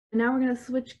And now we're going to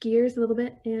switch gears a little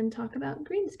bit and talk about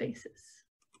green spaces.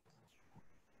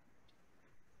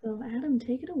 So Adam,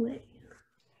 take it away.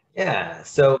 Yeah,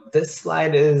 so this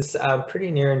slide is pretty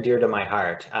near and dear to my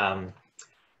heart.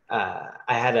 I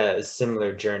had a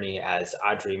similar journey as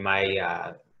Audrey.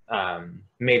 My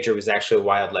major was actually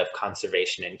wildlife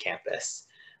conservation in campus.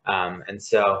 And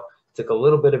so took a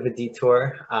little bit of a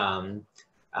detour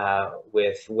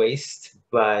with waste,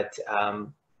 but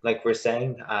like we're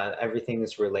saying, everything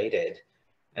is related.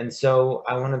 And so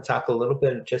I want to talk a little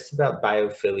bit just about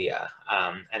biophilia.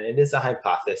 And it is a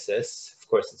hypothesis. Of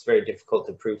course, it's very difficult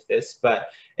to prove this, but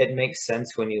it makes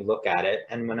sense when you look at it.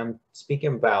 And when I'm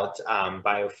speaking about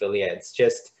biophilia, it's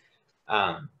just,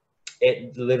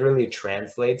 it literally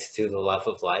translates to the love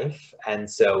of life. And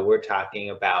so we're talking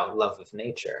about love of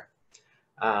nature.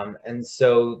 And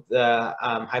so the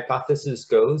hypothesis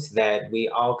goes that we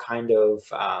all kind of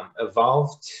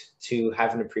evolved to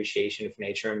have an appreciation of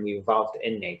nature, and we evolved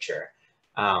in nature.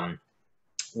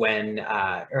 When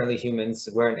early humans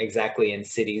weren't exactly in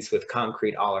cities with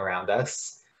concrete all around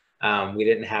us, we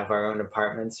didn't have our own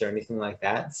apartments or anything like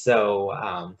that.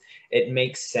 So it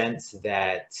makes sense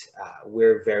that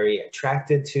we're very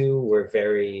attracted to, we're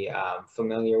very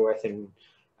familiar with, and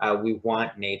we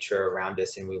want nature around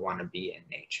us, and we want to be in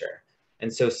nature.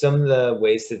 And so some of the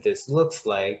ways that this looks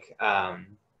like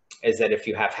is that if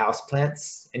you have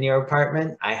houseplants in your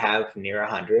apartment, I have near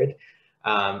 100.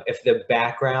 If the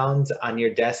background on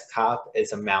your desktop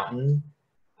is a mountain,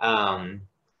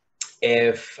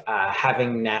 if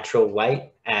having natural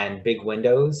light and big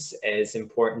windows is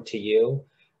important to you,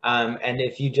 and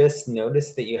if you just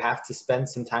notice that you have to spend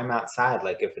some time outside,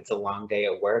 like if it's a long day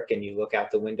at work and you look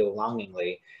out the window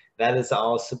longingly, that is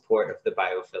all support of the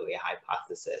biophilia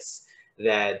hypothesis,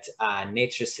 that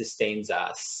nature sustains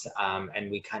us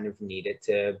and we kind of need it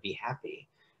to be happy.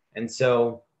 And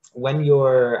so when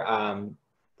you're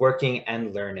working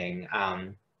and learning,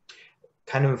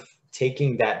 kind of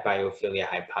taking that biophilia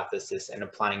hypothesis and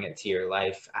applying it to your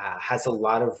life has a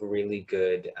lot of really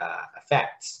good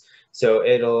effects. So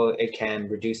it can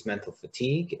reduce mental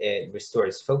fatigue, it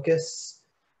restores focus.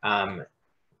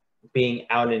 Being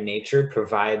out in nature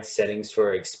provides settings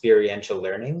for experiential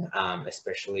learning,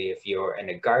 especially if you're in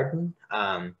a garden.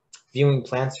 Viewing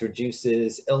plants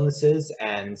reduces illnesses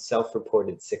and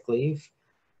self-reported sick leave.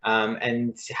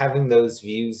 And having those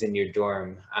views in your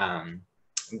dorm,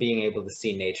 being able to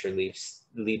see nature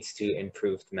leads to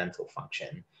improved mental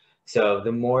function. So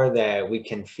the more that we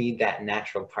can feed that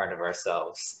natural part of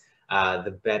ourselves,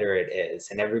 the better it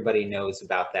is. And everybody knows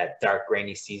about that dark,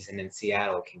 rainy season in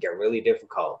Seattle. It can get really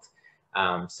difficult.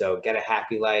 So get a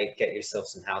happy light, get yourself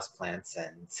some houseplants,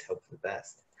 and hope for the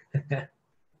best.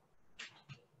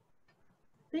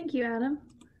 Thank you, Adam.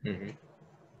 Mm-hmm.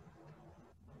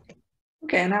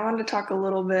 Okay, and I wanted to talk a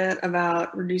little bit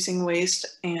about reducing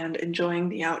waste and enjoying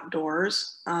the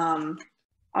outdoors.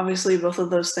 Obviously, both of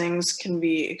those things can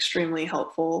be extremely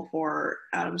helpful for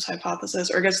Adam's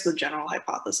hypothesis, or I guess the general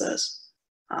hypothesis.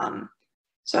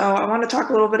 So I want to talk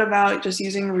a little bit about just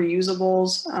using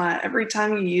reusables. Every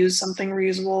time you use something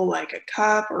reusable, like a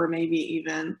cup or maybe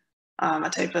even a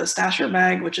type of stasher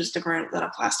bag, which is different than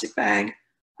a plastic bag,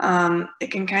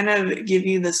 it can kind of give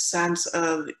you the sense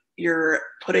of you're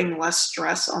putting less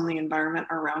stress on the environment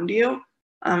around you.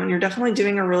 And you're definitely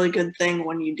doing a really good thing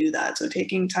when you do that. So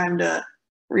taking time to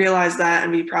realize that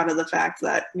and be proud of the fact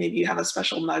that maybe you have a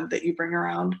special mug that you bring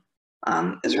around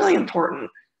is really important.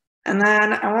 And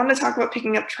then I want to talk about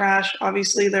picking up trash.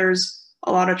 Obviously, there's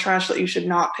a lot of trash that you should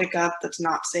not pick up that's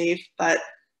not safe, but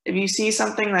if you see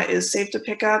something that is safe to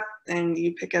pick up and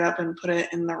you pick it up and put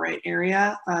it in the right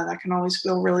area, that can always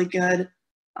feel really good.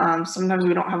 Sometimes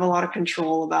we don't have a lot of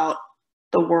control about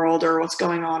the world or what's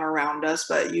going on around us,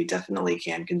 but you definitely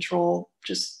can control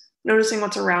just noticing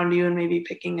what's around you and maybe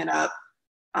picking it up.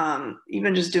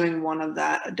 Even just doing one of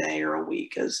that a day or a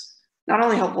week is not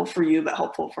only helpful for you, but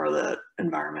helpful for the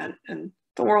environment and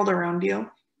the world around you.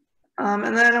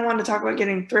 And then I wanted to talk about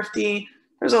getting thrifty.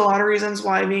 There's a lot of reasons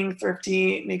why being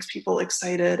thrifty makes people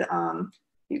excited.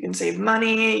 You can save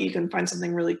money, you can find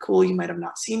something really cool you might have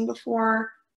not seen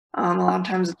before. A lot of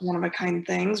times it's one-of-a-kind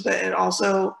things, but it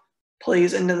also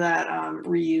plays into that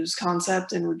reuse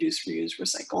concept and reduce, reuse,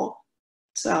 recycle.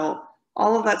 So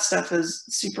all of that stuff is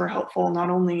super helpful, not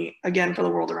only, again, for the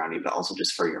world around you, but also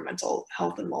just for your mental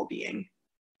health and well-being.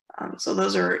 So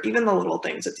those are even the little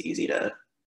things it's easy to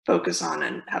focus on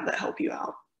and have that help you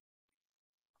out.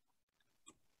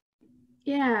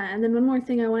 Yeah, and then one more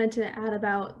thing I wanted to add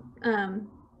about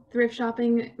thrift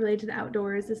shopping related to the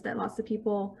outdoors is that lots of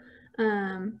people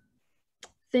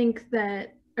think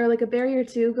that or like a barrier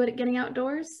to getting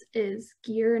outdoors is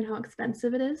gear and how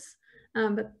expensive it is.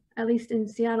 But at least in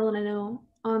Seattle, and I know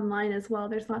online as well,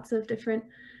 there's lots of different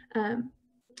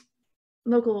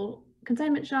local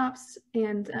consignment shops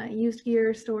and used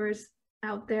gear stores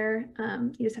out there.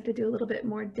 You just have to do a little bit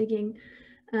more digging,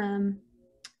 and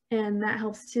that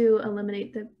helps to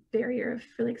eliminate the barrier of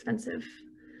really expensive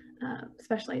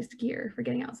specialized gear for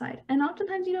getting outside. And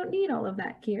oftentimes you don't need all of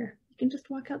that gear. You can just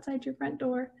walk outside your front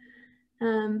door,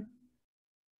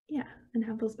 yeah, and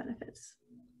have those benefits.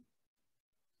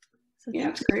 So yeah,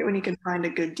 it's great when you can find a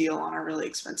good deal on a really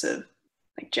expensive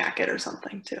like jacket or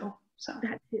something too. So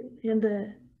that too, and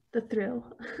the thrill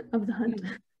of the hunt.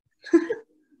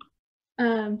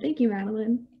 Thank you,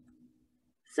 Madeline.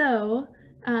 So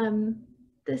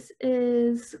this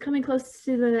is coming close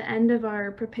to the end of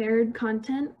our prepared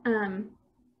content.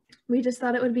 We just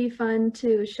thought it would be fun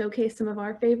to showcase some of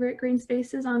our favorite green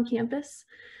spaces on campus.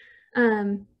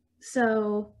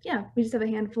 So yeah, we just have a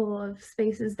handful of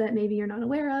spaces that maybe you're not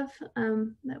aware of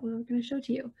that we're going to show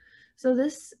to you. So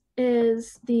this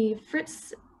is the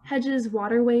Fritz Hedges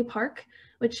Waterway Park,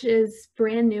 which is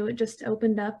brand new. It just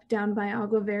opened up down by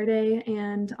Agua Verde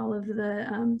and all of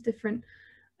the different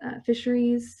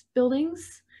fisheries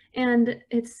buildings. And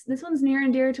this one's near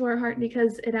and dear to our heart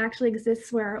because it actually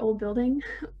exists where our old building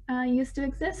used to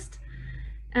exist.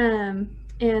 And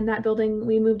that building,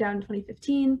 we moved out in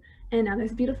 2015, and now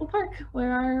there's a beautiful park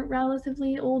where our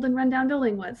relatively old and rundown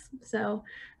building was. So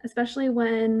especially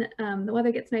when the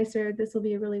weather gets nicer, this will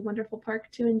be a really wonderful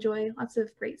park to enjoy. Lots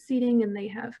of great seating, and they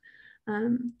have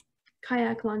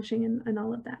kayak launching and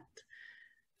all of that.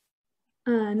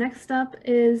 Next up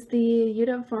is the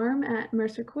UW Farm at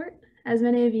Mercer Court. As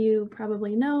many of you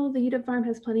probably know, the UW Farm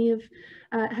has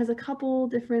has a couple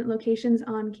different locations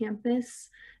on campus,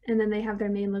 and then they have their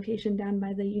main location down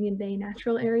by the Union Bay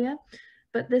Natural area.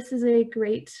 But this is a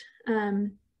great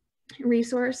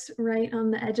resource right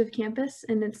on the edge of campus,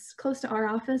 and it's close to our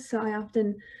office, so I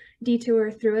often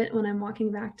detour through it when I'm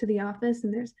walking back to the office,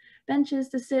 and there's benches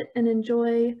to sit and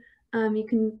enjoy. You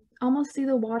can almost see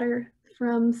the water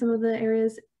from some of the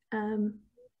areas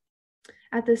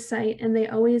at this site, and they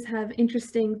always have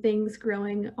interesting things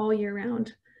growing all year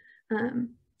round.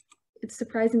 It's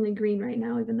surprisingly green right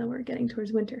now, even though we're getting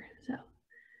towards winter. So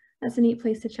that's a neat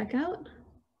place to check out.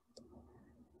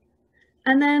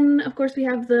 And then, of course, we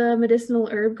have the Medicinal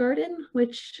Herb Garden,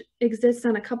 which exists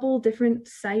on a couple different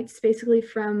sites, basically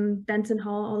from Benson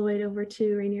Hall all the way over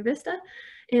to Rainier Vista.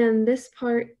 And this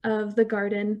part of the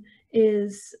garden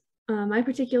is my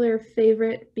particular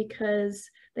favorite because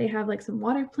they have like some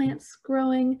water plants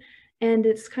growing, and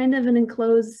it's kind of an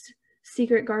enclosed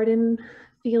secret garden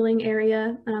feeling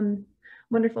area.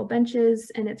 Wonderful benches,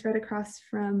 and it's right across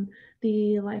from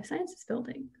the Life Sciences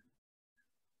building.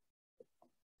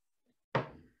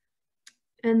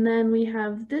 And then we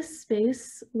have this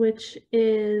space, which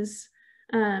is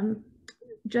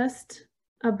just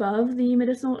above the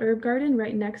Medicinal Herb Garden,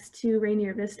 right next to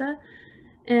Rainier Vista.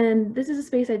 And this is a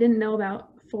space I didn't know about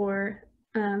for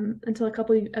until a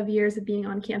couple of years of being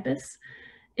on campus.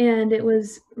 And it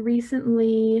was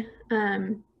recently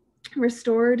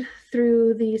restored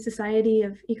through the Society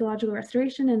of Ecological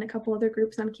Restoration and a couple other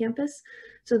groups on campus.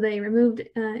 So they removed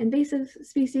invasive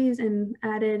species and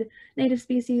added native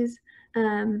species.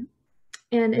 And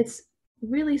it's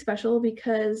really special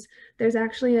because there's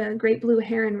actually a great blue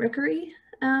heron rookery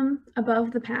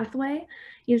above the pathway.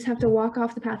 You just have to walk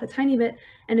off the path a tiny bit,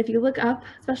 and if you look up,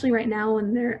 especially right now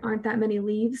when there aren't that many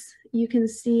leaves, you can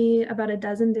see about a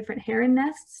dozen different heron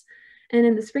nests. And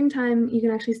in the springtime, you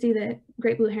can actually see the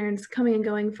great blue herons coming and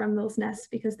going from those nests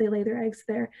because they lay their eggs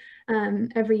there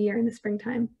every year in the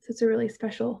springtime. So it's a really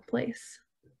special place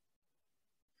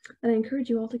that I encourage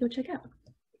you all to go check out.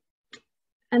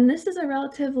 And this is a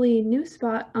relatively new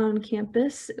spot on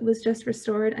campus. It was just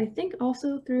restored, I think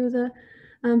also through the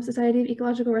Society of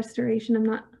Ecological Restoration. I'm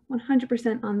not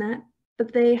 100% on that,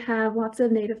 but they have lots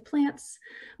of native plants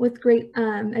with great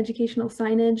educational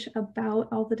signage about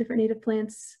all the different native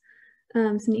plants,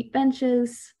 some neat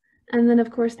benches. And then of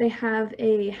course they have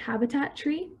a habitat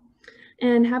tree.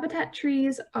 And habitat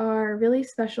trees are really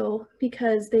special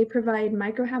because they provide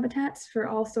microhabitats for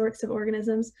all sorts of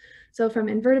organisms. So from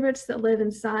invertebrates that live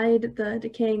inside the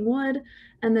decaying wood,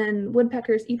 and then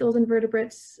woodpeckers eat those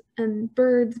invertebrates, and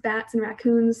birds, bats, and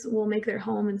raccoons will make their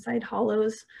home inside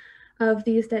hollows of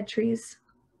these dead trees.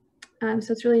 So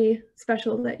it's really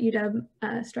special that UW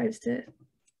strives to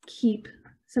keep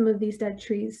some of these dead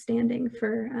trees standing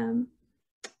for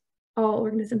all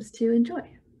organisms to enjoy.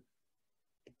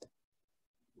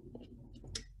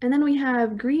 And then we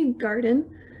have Grieg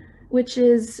Garden, which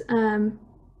is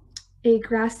a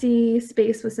grassy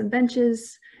space with some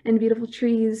benches and beautiful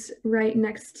trees right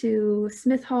next to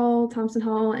Smith Hall, Thompson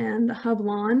Hall, and the Hub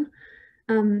Lawn.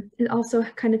 It also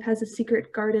kind of has a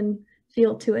secret garden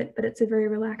feel to it, but it's a very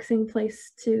relaxing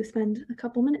place to spend a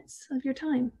couple minutes of your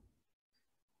time.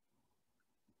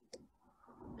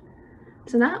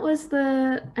 So that was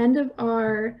the end of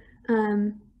our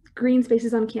green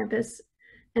spaces on campus.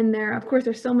 And there, of course,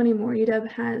 there's so many more.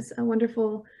 UW has a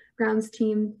wonderful grounds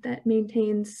team that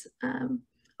maintains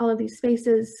all of these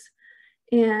spaces.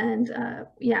 And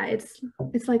yeah, it's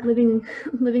like working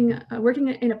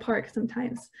in a park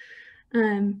sometimes.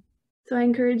 So I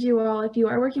encourage you all, if you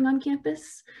are working on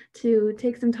campus, to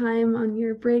take some time on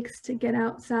your breaks to get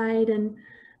outside. And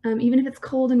even if it's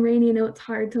cold and rainy, I know it's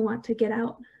hard to want to get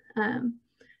out.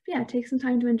 Yeah, take some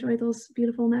time to enjoy those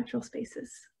beautiful natural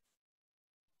spaces.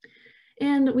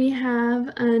 And we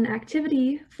have an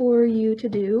activity for you to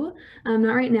do.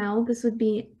 Not right now, this would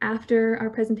be after our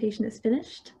presentation is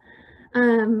finished.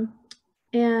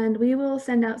 And we will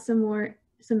send out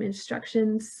some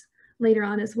instructions later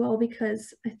on as well,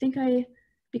 because I think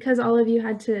because all of you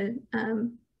had to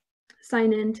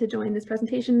sign in to join this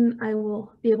presentation, I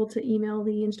will be able to email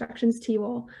the instructions to you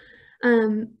all.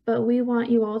 But we want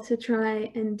you all to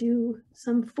try and do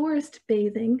some forest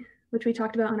bathing, which we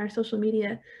talked about on our social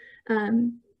media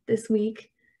this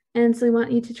week. And so we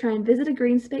want you to try and visit a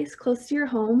green space close to your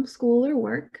home, school, or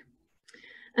work.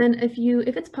 And if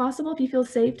it's possible, if you feel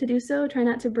safe to do so, try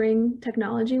not to bring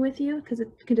technology with you, because it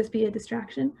can just be a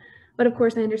distraction. But of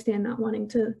course, I understand not wanting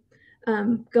to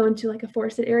go into like a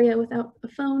forested area without a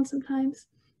phone sometimes.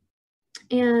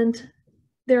 And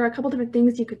there are a couple different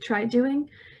things you could try doing.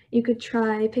 You could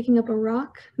try picking up a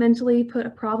rock, mentally put a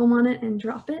problem on it and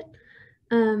drop it.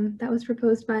 That was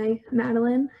proposed by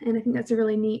Madeline, and I think that's a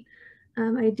really neat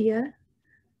idea.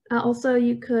 Also,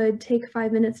 you could take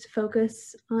 5 minutes to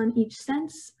focus on each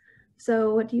sense.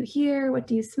 So what do you hear? What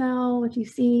do you smell? What do you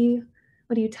see?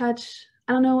 What do you touch?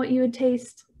 I don't know what you would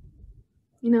taste.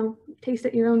 Taste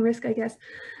at your own risk, I guess.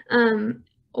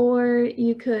 Or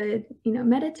you could,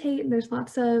 meditate. There's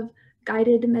lots of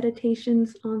guided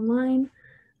meditations online.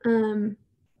 And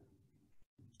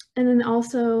then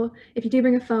also, if you do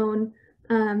bring a phone,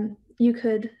 you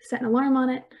could set an alarm on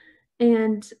it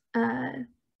and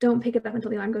don't pick it up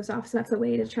until the alarm goes off. So that's a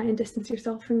way to try and distance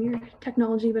yourself from your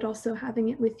technology, but also having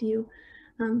it with you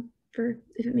for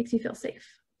if it makes you feel safe.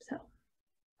 So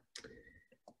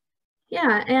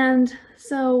yeah, and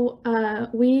so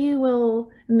we will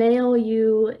mail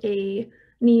you a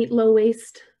neat low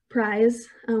waste prize.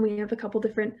 We have a couple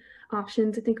different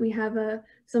options. I think we have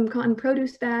some cotton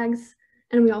produce bags,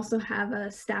 and we also have a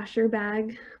stasher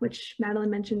bag, which Madeline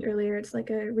mentioned earlier. It's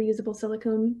like a reusable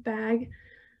silicone bag.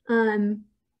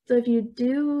 So if you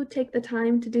do take the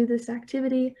time to do this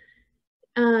activity,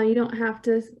 you don't have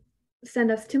to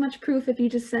send us too much proof. If you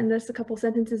just send us a couple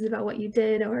sentences about what you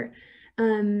did, or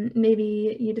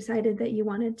maybe you decided that you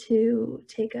wanted to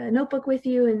take a notebook with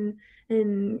you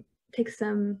and take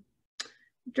some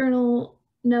journal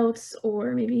notes,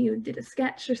 or maybe you did a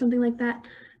sketch or something like that.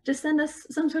 Just send us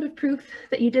some sort of proof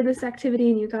that you did this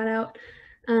activity and you got out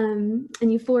and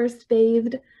you forest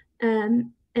bathed,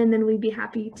 and then we'd be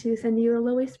happy to send you a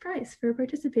low waste prize for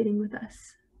participating with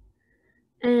us.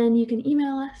 And you can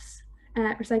email us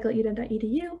at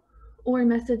recycle@uw or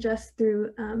message us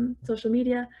through social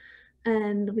media,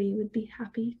 and we would be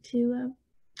happy to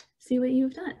see what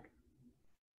you've done.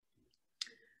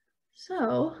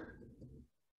 So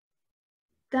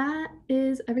that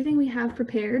is everything we have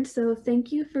prepared. So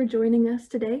thank you for joining us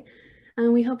today.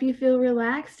 We hope you feel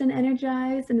relaxed and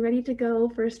energized and ready to go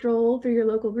for a stroll through your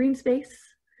local green space.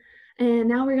 And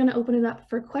now we're going to open it up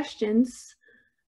for questions.